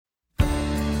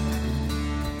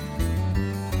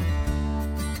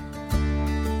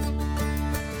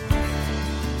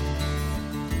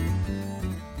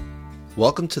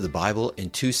Welcome to the Bible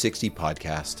in 260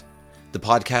 podcast, the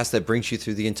podcast that brings you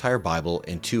through the entire Bible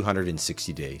in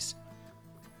 260 days.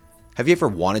 Have you ever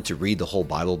wanted to read the whole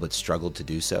Bible but struggled to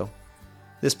do so?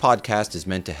 This podcast is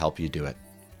meant to help you do it.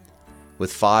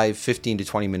 With 15 to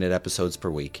 20 minute episodes per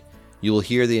week, you will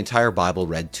hear the entire Bible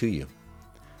read to you.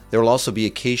 There will also be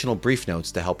occasional brief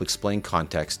notes to help explain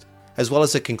context, as well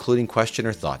as a concluding question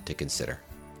or thought to consider.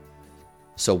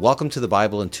 So welcome to the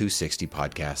Bible in 260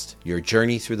 podcast, your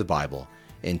journey through the Bible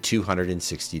in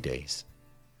 260 days.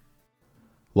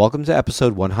 Welcome to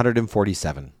episode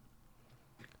 147.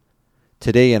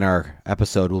 Today in our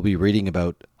episode, we'll be reading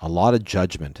about a lot of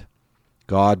judgment.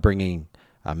 God bringing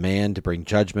a man to bring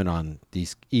judgment on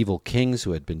these evil kings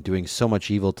who had been doing so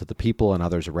much evil to the people and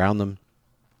others around them.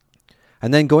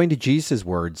 And then going to Jesus'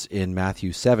 words in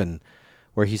Matthew 7,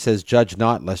 where he says, "Judge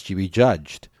not, lest you be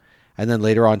judged." And then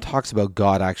later on talks about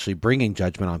God actually bringing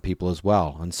judgment on people as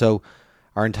well. And so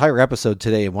our entire episode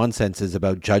today, in one sense, is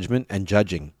about judgment and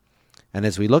judging. And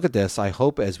as we look at this, I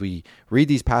hope as we read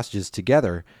these passages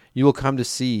together, you will come to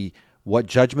see what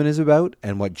judgment is about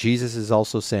and what Jesus is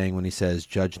also saying when he says,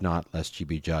 "Judge not, lest you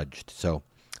be judged." So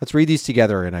let's read these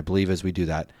together, and I believe as we do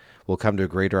that, we'll come to a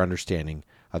greater understanding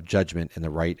of judgment in the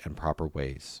right and proper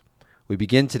ways. We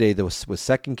begin today with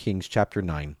 2 Kings chapter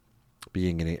 9,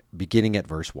 beginning at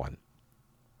verse 1.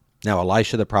 Now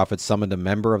Elisha the prophet summoned a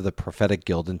member of the prophetic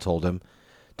guild and told him,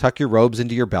 "Tuck your robes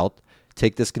into your belt,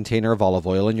 take this container of olive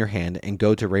oil in your hand, and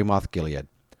go to Ramoth Gilead.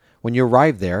 When you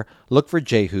arrive there, look for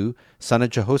Jehu, son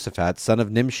of Jehoshaphat, son of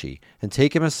Nimshi, and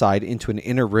take him aside into an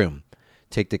inner room.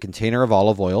 Take the container of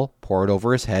olive oil, pour it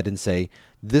over his head, and say,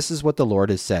 'This is what the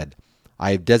Lord has said.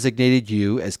 I have designated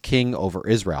you as king over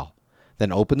Israel.'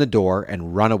 Then open the door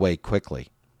and run away quickly."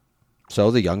 So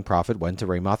the young prophet went to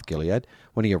Ramoth Gilead.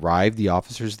 When he arrived, the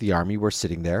officers of the army were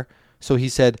sitting there. So he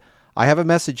said, "I have a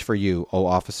message for you, O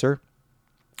officer."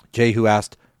 Jehu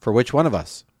asked, "For which one of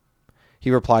us?"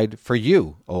 He replied, "For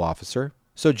you, O officer."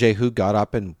 So Jehu got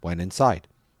up and went inside.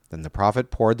 Then the prophet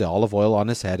poured the olive oil on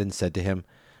his head and said to him,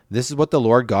 "This is what the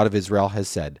Lord God of Israel has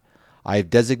said. I have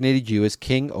designated you as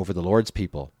king over the Lord's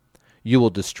people. You will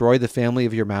destroy the family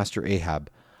of your master Ahab.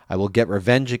 I will get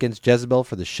revenge against Jezebel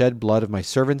for the shed blood of my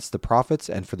servants, the prophets,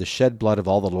 and for the shed blood of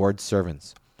all the Lord's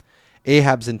servants.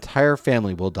 Ahab's entire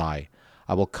family will die.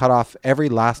 I will cut off every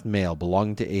last male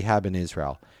belonging to Ahab in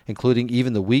Israel, including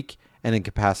even the weak and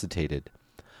incapacitated.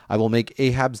 I will make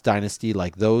Ahab's dynasty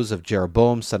like those of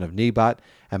Jeroboam son of Nebat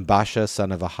and Baasha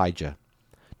son of Ahijah.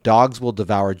 Dogs will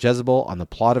devour Jezebel on the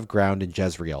plot of ground in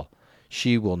Jezreel.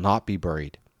 She will not be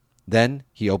buried." Then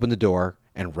he opened the door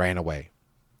and ran away.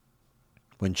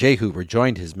 When Jehu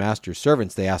rejoined his master's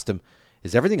servants, they asked him,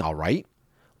 "Is everything all right?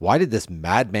 Why did this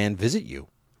madman visit you?"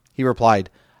 He replied,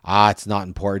 "It's not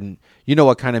important. You know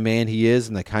what kind of man he is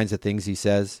and the kinds of things he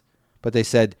says." But they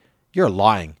said, "You're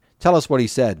lying. Tell us what he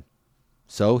said."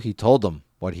 So he told them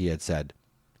what he had said.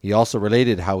 He also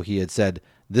related how he had said,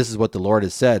 "This is what the Lord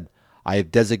has said. I have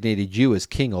designated you as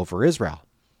king over Israel."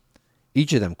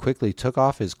 Each of them quickly took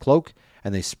off his cloak,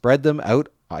 and they spread them out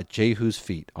at Jehu's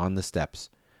feet on the steps.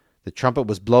 The trumpet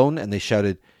was blown, and they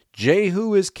shouted,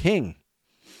 "Jehu is king."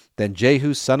 Then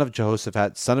Jehu, son of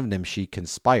Jehoshaphat, son of Nimshi,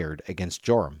 conspired against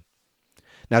Joram.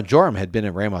 Now Joram had been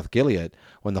in Ramoth Gilead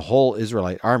with the whole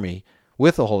Israelite army,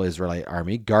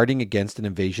 guarding against an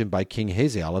invasion by King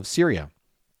Hazael of Syria.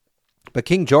 But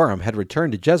King Joram had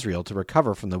returned to Jezreel to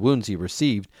recover from the wounds he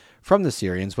received from the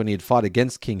Syrians when he had fought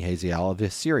against King Hazael of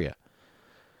Assyria.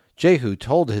 Jehu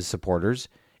told his supporters,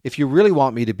 "If you really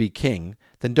want me to be king,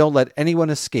 then don't let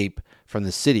anyone escape from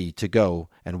the city to go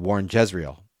and warn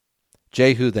Jezreel."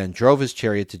 Jehu then drove his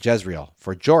chariot to Jezreel,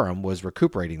 for Joram was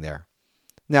recuperating there.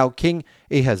 Now King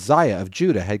Ahaziah of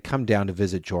Judah had come down to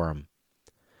visit Joram.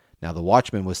 Now the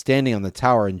watchman was standing on the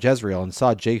tower in Jezreel and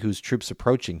saw Jehu's troops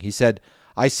approaching. He said,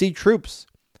 "I see troops."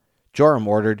 Joram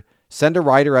ordered, "Send a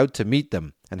rider out to meet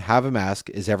them and have him ask,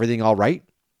 'Is everything all right?'"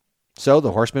 So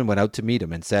the horseman went out to meet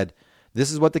him and said, "This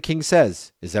is what the king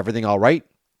says. Is everything all right?"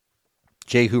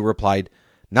 Jehu replied,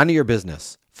 "None of your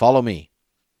business. Follow me."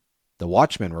 The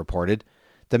watchman reported,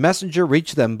 "The messenger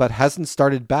reached them but hasn't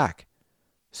started back."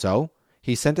 So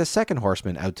he sent a second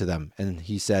horseman out to them, and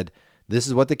he said, "This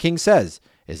is what the king says.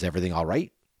 Is everything all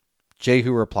right?"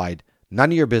 Jehu replied,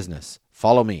 "None of your business.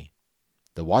 Follow me."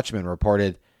 The watchman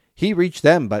reported, "He reached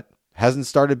them but hasn't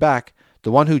started back.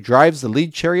 The one who drives the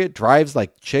lead chariot drives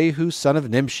like Jehu son of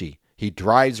Nimshi. He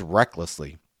drives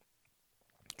recklessly."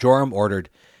 Joram ordered,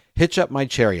 "Hitch up my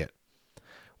chariot."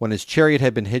 When his chariot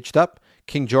had been hitched up,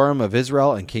 King Joram of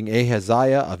Israel and King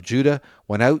Ahaziah of Judah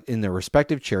went out in their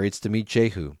respective chariots to meet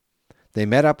Jehu. They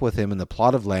met up with him in the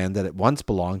plot of land that at once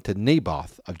belonged to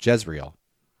Naboth of Jezreel.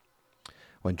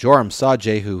 When Joram saw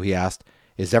Jehu, he asked,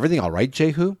 "Is everything all right,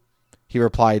 Jehu?" He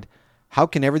replied, "How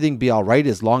can everything be all right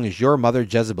as long as your mother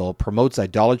Jezebel promotes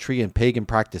idolatry and pagan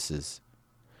practices?"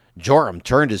 Joram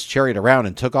turned his chariot around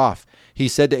and took off. He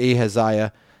said to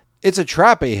Ahaziah, "It's a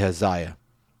trap, Ahaziah."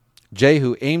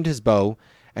 Jehu aimed his bow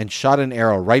and shot an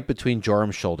arrow right between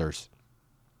Joram's shoulders.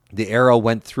 The arrow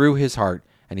went through his heart,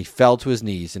 and he fell to his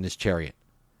knees in his chariot.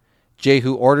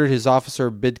 Jehu ordered his officer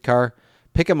Bidkar,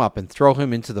 "Pick him up and throw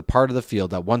him into the part of the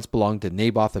field that once belonged to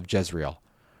Naboth of Jezreel.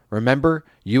 Remember,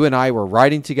 you and I were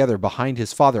riding together behind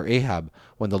his father Ahab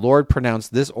when the Lord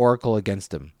pronounced this oracle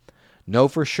against him. Know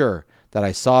for sure that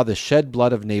I saw the shed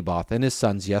blood of Naboth and his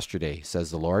sons yesterday,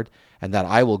 says the Lord, and that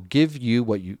I will give you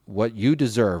what you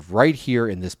deserve right here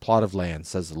in this plot of land,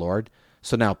 says the Lord.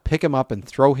 So now pick him up and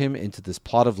throw him into this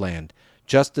plot of land,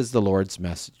 just as in the Lord's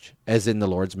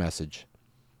message."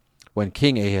 When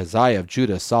King Ahaziah of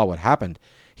Judah saw what happened,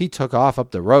 he took off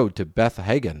up the road to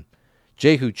Beth-Hagan.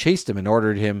 Jehu chased him and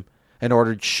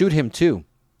ordered, "Shoot him too."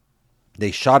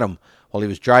 They shot him while he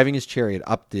was driving his chariot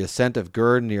up the ascent of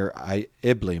Gur near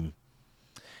Iblim.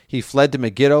 He fled to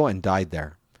Megiddo and died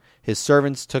there. His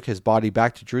servants took his body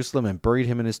back to Jerusalem and buried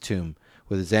him in his tomb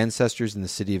with his ancestors in the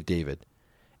city of David.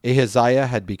 Ahaziah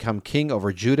had become king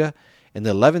over Judah in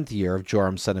the 11th year of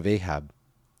Joram son of Ahab.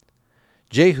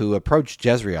 Jehu approached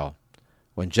Jezreel.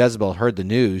 When Jezebel heard the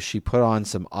news, she put on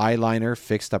some eyeliner,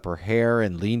 fixed up her hair,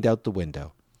 and leaned out the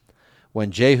window.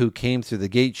 When Jehu came through the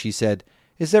gate, she said,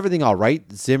 "Is everything all right,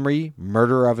 Zimri,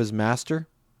 murderer of his master?"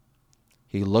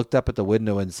 He looked up at the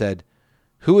window and said,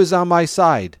 "Who is on my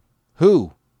side?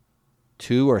 Who?"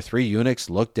 2 or 3 eunuchs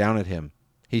looked down at him.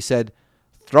 He said,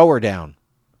 "Throw her down."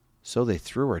 So they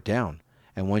threw her down,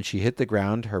 and when she hit the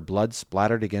ground, her blood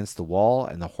splattered against the wall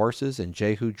and the horses, and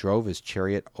Jehu drove his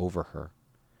chariot over her.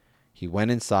 He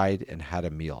went inside and had a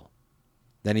meal.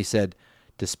 Then he said,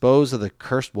 "Dispose of the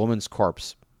cursed woman's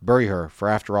corpse. Bury her, for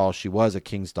after all she was a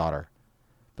king's daughter."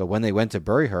 But when they went to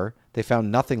bury her, they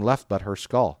found nothing left but her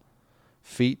skull,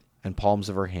 feet, and palms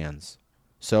of her hands.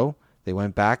 So they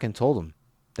went back and told him.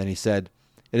 Then he said,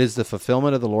 "It is the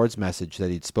fulfillment of the Lord's message that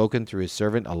he had spoken through his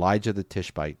servant Elijah the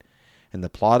Tishbite. In the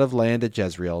plot of land at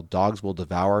Jezreel, dogs will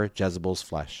devour Jezebel's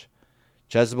flesh.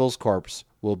 Jezebel's corpse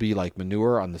will be like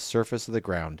manure on the surface of the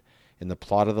ground in the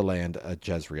plot of the land at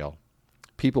Jezreel.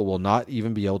 People will not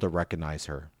even be able to recognize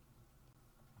her."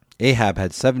 Ahab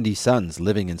had 70 sons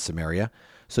living in Samaria,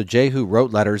 so Jehu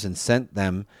wrote letters and sent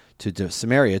them to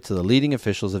Samaria to the leading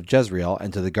officials of Jezreel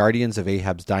and to the guardians of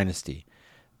Ahab's dynasty.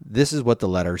 This is what the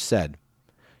letter said.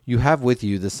 "You have with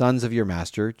you the sons of your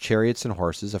master, chariots and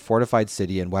horses, a fortified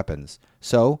city, and weapons.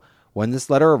 So, when this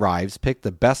letter arrives, pick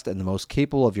the best and the most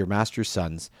capable of your master's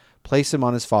sons, place him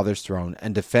on his father's throne,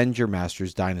 and defend your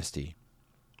master's dynasty."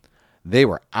 They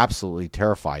were absolutely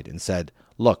terrified and said,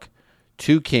 "Look,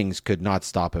 2 kings could not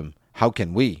stop him. How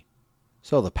can we?"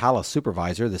 So the palace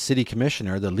supervisor, the city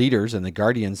commissioner, the leaders, and the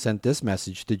guardians sent this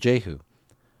message to Jehu.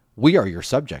 "We are your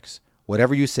subjects.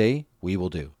 Whatever you say, we will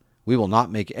do. We will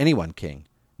not make anyone king.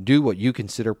 Do what you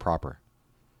consider proper."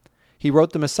 He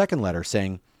wrote them a second letter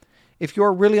saying, "If you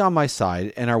are really on my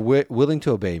side and are willing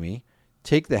to obey me,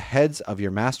 take the heads of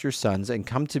your master's sons and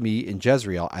come to me in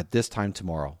Jezreel at this time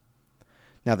tomorrow."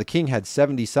 Now the king had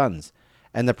 70 sons,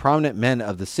 and the prominent men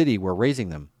of the city were raising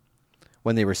them.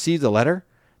 When they received the letter,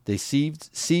 they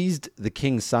seized the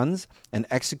king's sons and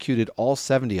executed all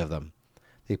 70 of them.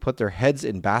 They put their heads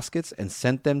in baskets and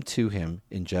sent them to him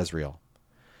in Jezreel.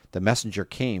 The messenger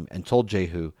came and told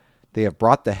Jehu, "They have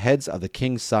brought the heads of the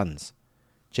king's sons."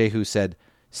 Jehu said,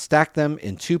 "Stack them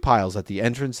in 2 piles at the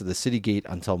entrance of the city gate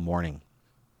until morning."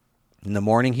 In the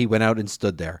morning he went out and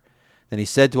stood there. Then he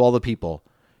said to all the people,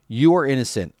 "You are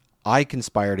innocent. I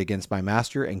conspired against my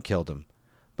master and killed him.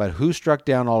 But who struck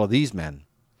down all of these men?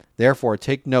 Therefore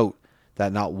take note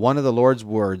that not one of the Lord's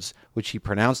words which he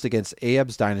pronounced against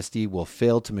Ahab's dynasty will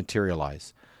fail to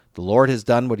materialize. The Lord has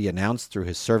done what he announced through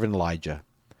his servant Elijah."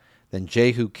 Then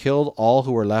Jehu killed all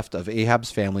who were left of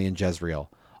Ahab's family in Jezreel,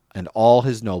 and all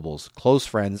his nobles, close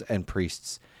friends, and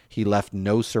priests. He left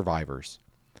no survivors.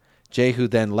 Jehu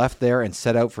then left there and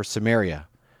set out for Samaria.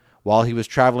 While he was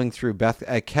traveling through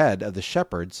Beth-Eked of the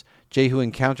shepherds, Jehu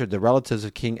encountered the relatives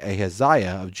of King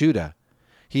Ahaziah of Judah.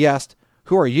 He asked,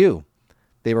 "Who are you?"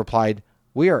 They replied,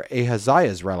 "We are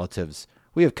Ahaziah's relatives.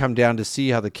 We have come down to see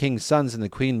how the king's sons and the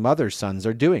queen mother's sons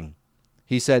are doing."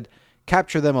 He said,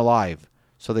 "Capture them alive."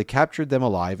 So they captured them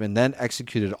alive and then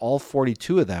executed all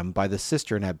 42 of them by the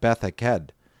cistern at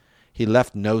Beth-Eked. He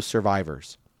left no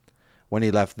survivors. When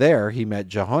he left there, he met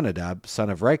Jehonadab,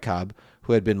 son of Rechab,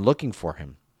 who had been looking for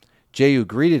him. Jehu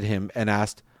greeted him and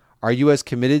asked, "Are you as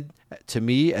committed to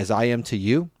me as I am to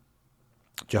you?"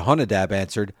 Jehonadab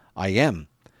answered, I am.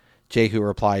 Jehu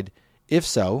replied, If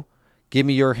so, give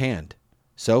me your hand.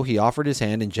 So he offered his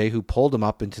hand, and Jehu pulled him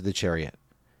up into the chariot.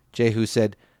 Jehu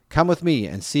said, Come with me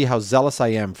and see how zealous I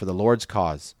am for the Lord's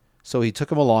cause. So he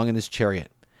took him along in his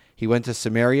chariot. He went to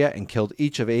Samaria and killed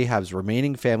each of Ahab's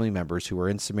remaining family members who were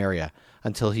in Samaria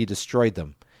until he destroyed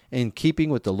them, in keeping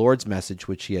with the Lord's message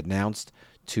which he announced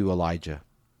to Elijah.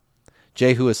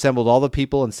 Jehu assembled all the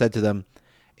people and said to them,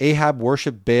 Ahab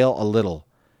worshipped Baal a little.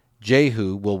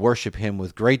 Jehu will worship him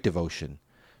with great devotion.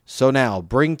 So now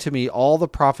bring to me all the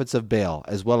prophets of Baal,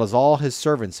 as well as all his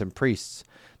servants and priests.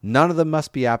 None of them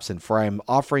must be absent, for I am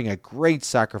offering a great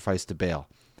sacrifice to Baal.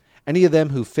 Any of them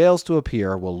who fails to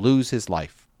appear will lose his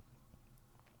life.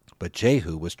 But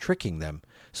Jehu was tricking them,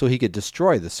 so he could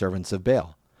destroy the servants of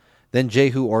Baal. Then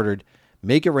Jehu ordered,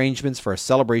 Make arrangements for a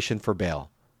celebration for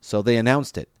Baal. So they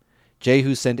announced it.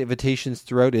 Jehu sent invitations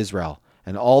throughout Israel,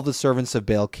 and all the servants of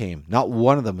Baal came. Not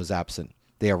one of them was absent.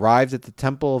 They arrived at the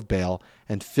temple of Baal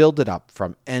and filled it up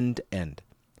from end to end.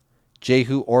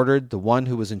 Jehu ordered the one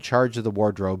who was in charge of the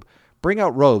wardrobe, Bring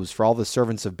out robes for all the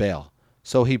servants of Baal.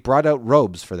 So he brought out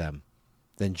robes for them.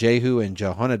 Then Jehu and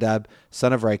Jehonadab,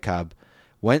 son of Rechab,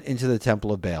 went into the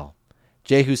temple of Baal.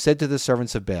 Jehu said to the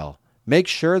servants of Baal, Make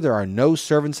sure there are no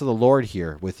servants of the Lord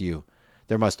here with you.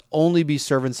 There must only be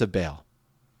servants of Baal.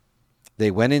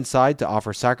 They went inside to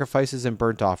offer sacrifices and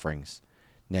burnt offerings.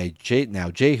 Now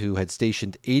Jehu had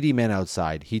stationed 80 men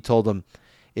outside. He told them,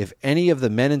 If any of the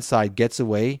men inside gets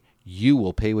away, you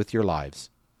will pay with your lives.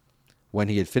 When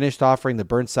he had finished offering the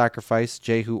burnt sacrifice,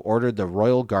 Jehu ordered the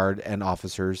royal guard and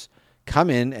officers, Come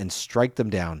in and strike them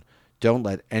down. Don't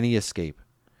let any escape.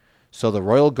 So the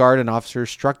royal guard and officers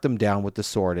struck them down with the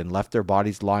sword and left their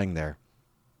bodies lying there.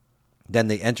 Then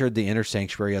they entered the inner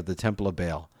sanctuary of the temple of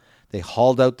Baal. They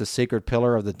hauled out the sacred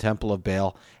pillar of the temple of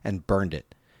Baal and burned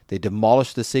it. They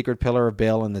demolished the sacred pillar of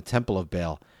Baal in the temple of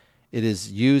Baal. It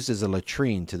is used as a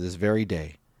latrine to this very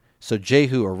day. So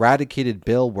Jehu eradicated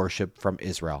Baal worship from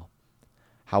Israel.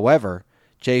 However,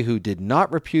 Jehu did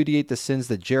not repudiate the sins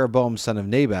that Jeroboam son of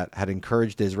Nebat had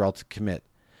encouraged Israel to commit.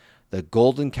 The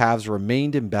golden calves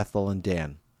remained in Bethel and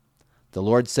Dan. The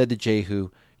Lord said to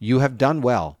Jehu, You have done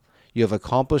well. You have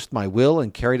accomplished my will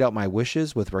and carried out my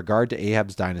wishes with regard to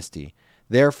Ahab's dynasty.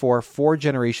 Therefore, 4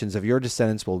 generations of your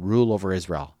descendants will rule over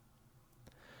Israel.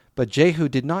 But Jehu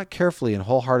did not carefully and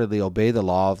wholeheartedly obey the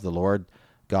law of the Lord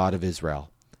God of Israel.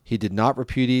 He did not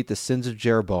repudiate the sins of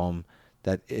Jeroboam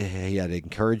that he had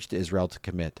encouraged Israel to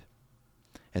commit.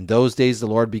 In those days the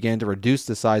Lord began to reduce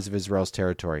the size of Israel's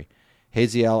territory.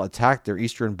 Hazael attacked their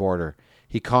eastern border.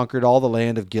 He conquered all the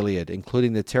land of Gilead,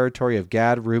 including the territory of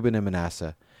Gad, Reuben, and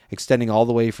Manasseh, extending all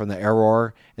the way from the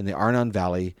Aror in the Arnon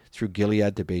Valley through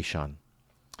Gilead to Bashan.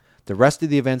 The rest of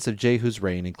the events of Jehu's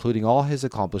reign, including all his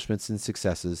accomplishments and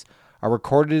successes, are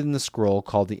recorded in the scroll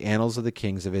called the Annals of the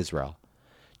Kings of Israel.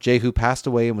 Jehu passed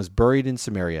away and was buried in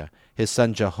Samaria. His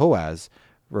son Jehoaz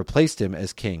replaced him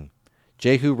as king.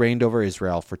 Jehu reigned over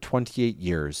Israel for 28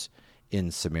 years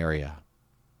in Samaria.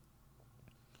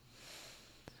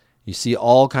 You see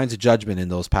all kinds of judgment in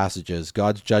those passages.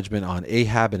 God's judgment on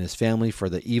Ahab and his family for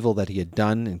the evil that he had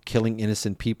done in killing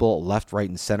innocent people left, right,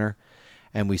 and center.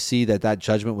 And we see that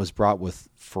judgment was brought with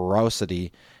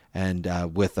ferocity and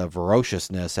with a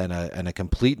ferociousness and a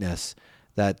completeness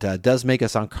that does make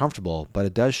us uncomfortable, but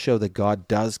it does show that God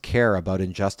does care about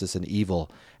injustice and evil,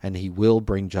 and he will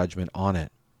bring judgment on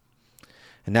it.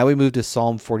 And now we move to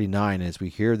Psalm 49. As we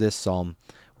hear this psalm,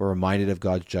 we're reminded of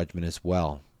God's judgment as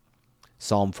well.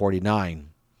 Psalm 49.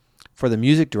 For the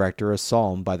music director, a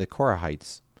psalm by the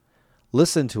Korahites.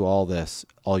 Listen to all this,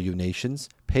 all you nations.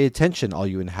 Pay attention, all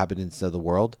you inhabitants of the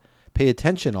world. Pay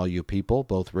attention, all you people,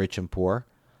 both rich and poor.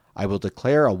 I will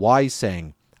declare a wise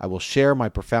saying. I will share my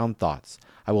profound thoughts.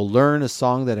 I will learn a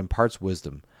song that imparts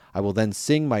wisdom. I will then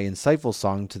sing my insightful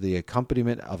song to the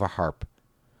accompaniment of a harp.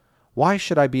 Why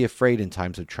should I be afraid in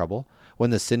times of trouble,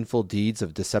 when the sinful deeds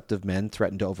of deceptive men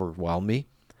threaten to overwhelm me?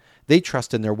 They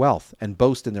trust in their wealth and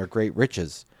boast in their great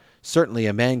riches. Certainly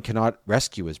a man cannot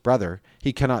rescue his brother.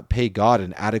 He cannot pay God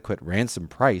an adequate ransom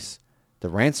price. The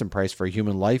ransom price for a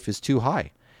human life is too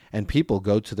high, and people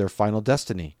go to their final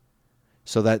destiny,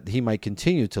 so that he might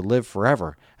continue to live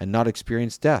forever and not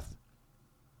experience death.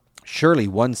 Surely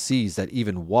one sees that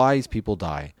even wise people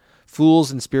die.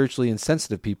 Fools and spiritually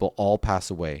insensitive people all pass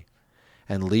away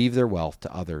and leave their wealth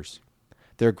to others.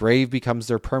 Their grave becomes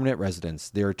their permanent residence,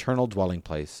 their eternal dwelling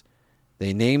place.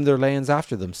 They name their lands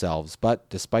after themselves, but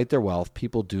despite their wealth,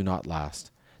 people do not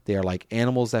last. They are like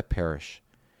animals that perish.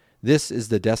 This is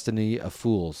the destiny of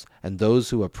fools and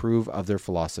those who approve of their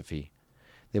philosophy.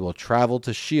 They will travel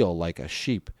to Sheol like a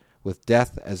sheep, with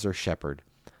death as their shepherd.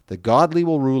 The godly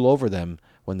will rule over them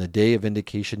when the day of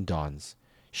vindication dawns.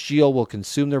 Sheol will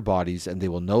consume their bodies, and they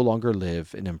will no longer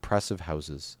live in impressive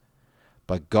houses.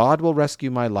 But God will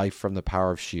rescue my life from the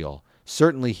power of Sheol.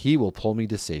 Certainly he will pull me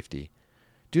to safety.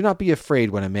 Do not be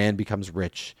afraid when a man becomes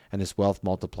rich and his wealth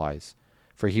multiplies,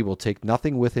 for he will take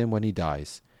nothing with him when he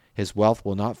dies. His wealth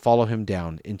will not follow him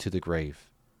down into the grave.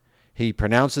 He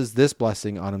pronounces this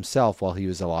blessing on himself while he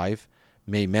was alive.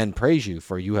 May men praise you,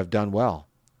 for you have done well.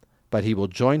 But he will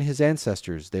join his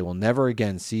ancestors. They will never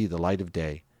again see the light of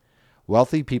day.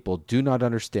 Wealthy people do not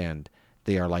understand.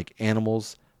 They are like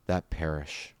animals that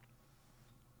perish.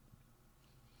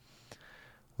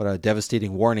 What a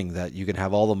devastating warning that you can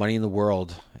have all the money in the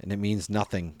world and it means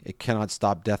nothing. It cannot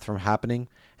stop death from happening,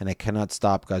 and it cannot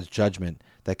stop God's judgment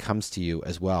that comes to you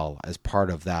as well as part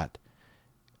of that,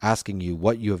 asking you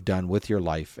what you have done with your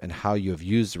life and how you have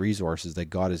used the resources that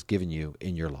God has given you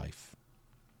in your life.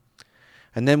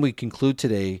 And then we conclude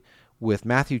today with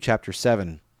Matthew chapter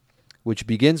 7, which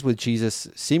begins with Jesus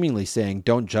seemingly saying,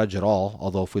 don't judge at all,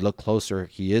 although if we look closer,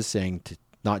 he is saying to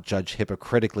not judge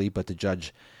hypocritically, but to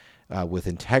judge with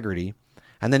integrity.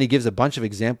 And then he gives a bunch of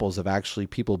examples of actually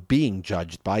people being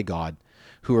judged by God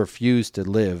who refuse to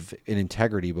live in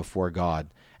integrity before God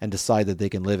and decide that they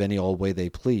can live any old way they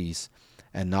please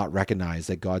and not recognize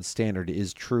that God's standard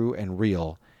is true and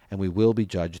real, and we will be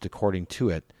judged according to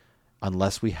it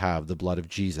unless we have the blood of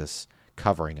Jesus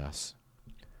covering us.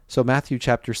 So Matthew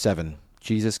chapter 7,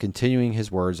 Jesus continuing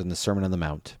his words in the Sermon on the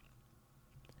Mount.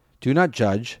 Do not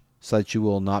judge so that you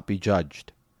will not be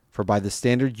judged. For by the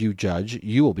standard you judge,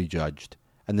 you will be judged,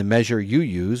 and the measure you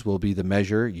use will be the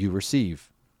measure you receive.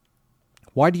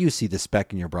 Why do you see the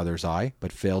speck in your brother's eye,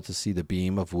 but fail to see the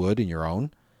beam of wood in your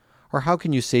own? Or how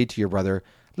can you say to your brother,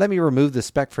 let me remove the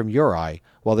speck from your eye,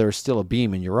 while there is still a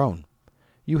beam in your own?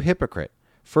 You hypocrite!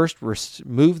 First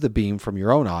remove the beam from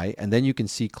your own eye, and then you can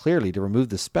see clearly to remove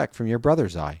the speck from your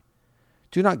brother's eye.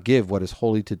 Do not give what is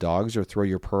holy to dogs, or throw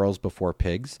your pearls before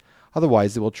pigs,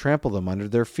 otherwise they will trample them under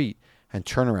their feet, and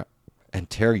turn around and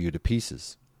tear you to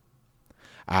pieces.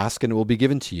 Ask, and it will be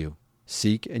given to you.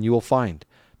 Seek, and you will find.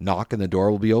 Knock, and the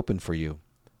door will be opened for you.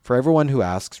 For everyone who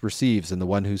asks receives, and the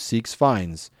one who seeks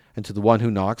finds, and to the one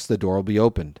who knocks the door will be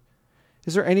opened.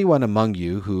 Is there anyone among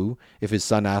you who, if his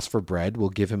son asks for bread, will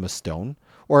give him a stone?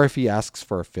 Or if he asks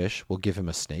for a fish, will give him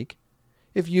a snake?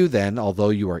 If you then,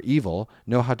 although you are evil,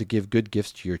 know how to give good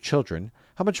gifts to your children,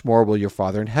 how much more will your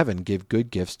Father in heaven give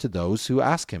good gifts to those who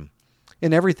ask him?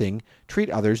 In everything, treat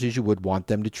others as you would want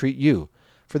them to treat you,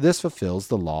 for this fulfills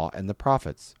the law and the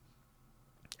prophets.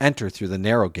 Enter through the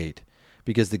narrow gate,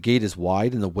 because the gate is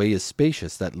wide and the way is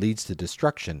spacious that leads to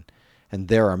destruction, and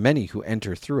there are many who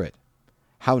enter through it.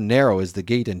 How narrow is the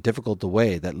gate and difficult the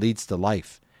way that leads to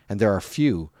life, and there are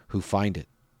few who find it.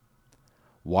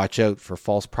 Watch out for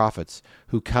false prophets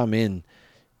who come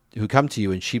to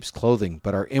you in sheep's clothing,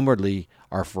 but are inwardly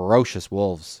ferocious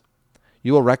wolves.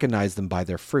 You will recognize them by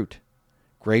their fruit.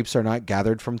 Grapes are not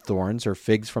gathered from thorns, or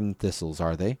figs from thistles,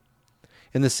 are they?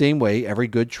 In the same way, every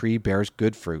good tree bears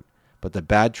good fruit, but the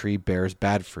bad tree bears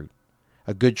bad fruit.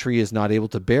 A good tree is not able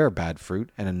to bear bad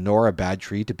fruit, and nor a bad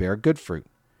tree to bear good fruit.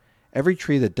 Every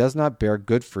tree that does not bear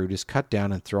good fruit is cut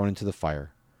down and thrown into the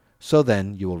fire. So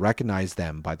then you will recognize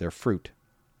them by their fruit.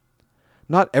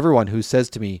 Not everyone who says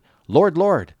to me, Lord,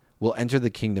 Lord, will enter the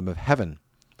kingdom of heaven.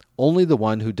 Only the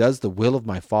one who does the will of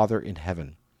my Father in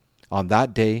heaven. On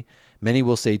that day, many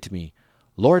will say to me,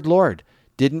 Lord, Lord,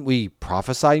 didn't we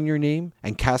prophesy in your name,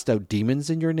 and cast out demons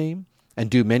in your name, and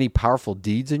do many powerful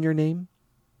deeds in your name?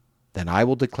 Then I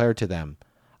will declare to them,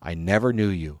 I never knew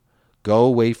you. Go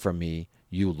away from me,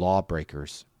 you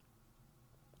lawbreakers.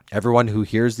 Everyone who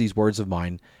hears these words of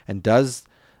mine and does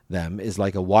them is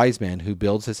like a wise man who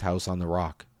builds his house on the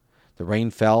rock. The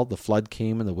rain fell, the flood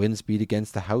came, and the winds beat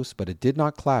against the house, but it did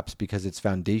not collapse because its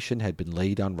foundation had been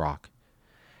laid on rock.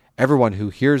 Everyone who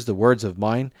hears the words of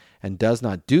mine and does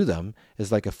not do them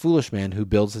is like a foolish man who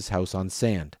builds his house on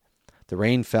sand. The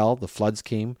rain fell, the floods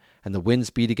came, and the winds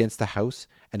beat against the house,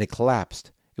 and it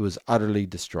collapsed. It was utterly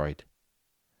destroyed.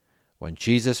 When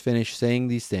Jesus finished saying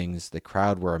these things, the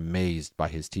crowd were amazed by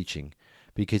his teaching,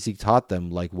 because he taught them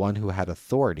like one who had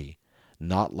authority,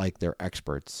 not like their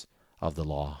experts of the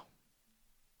law.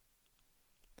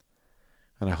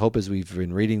 And I hope as we've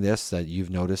been reading this that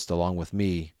you've noticed along with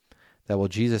me that while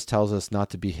Jesus tells us not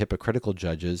to be hypocritical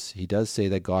judges, he does say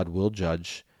that God will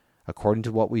judge according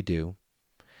to what we do.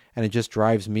 And it just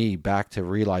drives me back to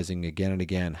realizing again and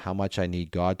again how much I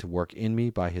need God to work in me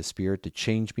by his Spirit to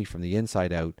change me from the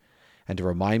inside out and to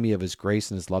remind me of his grace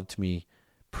and his love to me,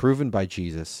 proven by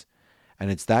Jesus.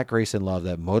 And it's that grace and love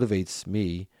that motivates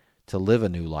me to live a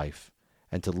new life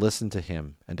and to listen to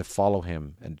Him and to follow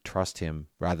Him and trust Him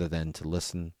rather than to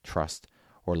listen, trust,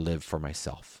 or live for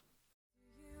myself.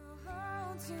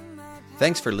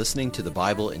 Thanks for listening to the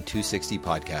Bible in 260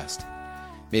 podcast.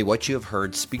 May what you have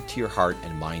heard speak to your heart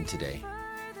and mind today.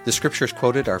 The scriptures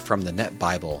quoted are from the Net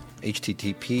Bible,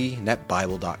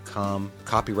 http://netbible.com,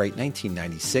 copyright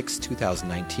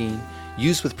 1996-2019,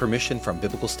 used with permission from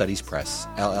Biblical Studies Press,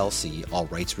 LLC, all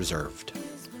rights reserved.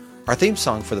 Our theme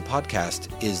song for the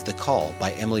podcast is The Call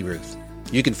by Emily Ruth.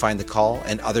 You can find The Call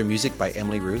and other music by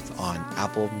Emily Ruth on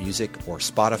Apple Music or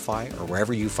Spotify or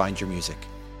wherever you find your music.